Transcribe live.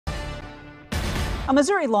A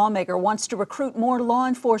Missouri lawmaker wants to recruit more law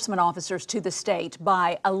enforcement officers to the state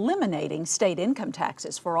by eliminating state income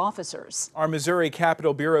taxes for officers. Our Missouri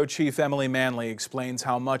Capitol Bureau Chief Emily Manley explains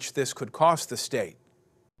how much this could cost the state.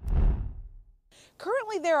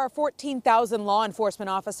 Currently, there are 14,000 law enforcement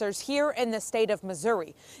officers here in the state of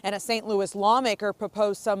Missouri, and a St. Louis lawmaker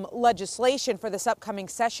proposed some legislation for this upcoming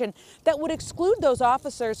session that would exclude those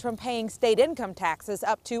officers from paying state income taxes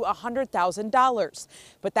up to $100,000.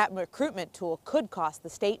 But that recruitment tool could cost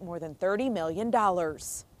the state more than $30 million.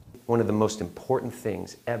 One of the most important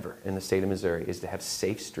things ever in the state of Missouri is to have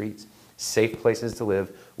safe streets, safe places to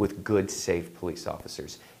live with good, safe police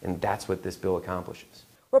officers, and that's what this bill accomplishes.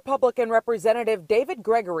 Republican Representative David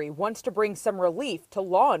Gregory wants to bring some relief to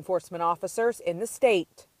law enforcement officers in the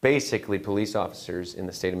state. Basically, police officers in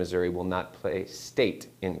the state of Missouri will not pay state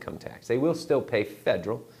income tax. They will still pay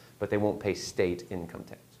federal, but they won't pay state income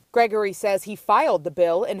tax. Gregory says he filed the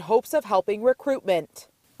bill in hopes of helping recruitment.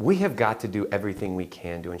 We have got to do everything we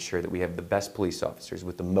can to ensure that we have the best police officers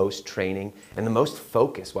with the most training and the most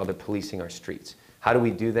focus while they're policing our streets. How do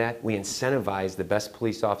we do that? We incentivize the best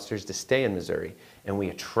police officers to stay in Missouri, and we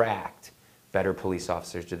attract better police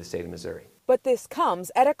officers to the state of Missouri. But this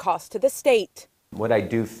comes at a cost to the state. What I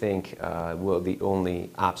do think the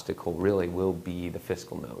only obstacle really will be the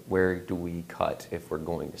fiscal note. Where do we cut if we're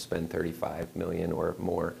going to spend $35 million or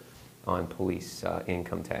more on police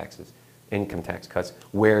income tax cuts?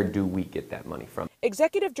 Where do we get that money from?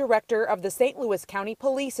 Executive Director of the St. Louis County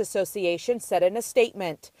Police Association said in a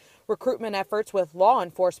statement, recruitment efforts with law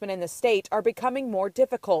enforcement in the state are becoming more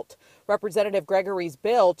difficult. Representative Gregory's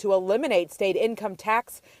bill to eliminate state income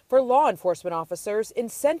tax for law enforcement officers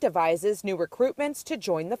incentivizes new recruitments to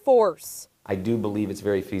join the force. I do believe it's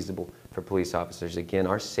very feasible for police officers. Again,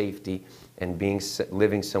 our safety and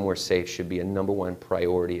living somewhere safe should be a #1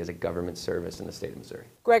 priority as a government service in the state of Missouri.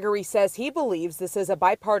 Gregory says he believes this is a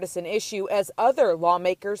bipartisan issue as other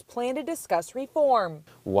lawmakers plan to discuss reform.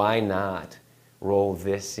 Why not roll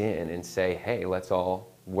this in and say, hey, let's all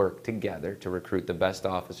work together to recruit the best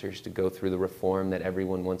officers to go through the reform that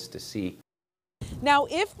everyone wants to see. Now,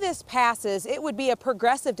 if this passes, it would be a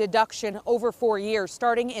progressive deduction over 4 years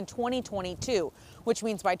starting in 2022, which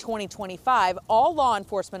means by 2025, all law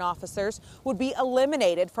enforcement officers would be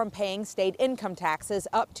eliminated from paying state income taxes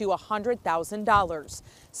up to $100,000.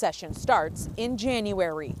 Session starts in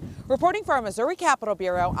January. Reporting for our Missouri Capitol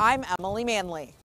Bureau, I'm Emily Manley.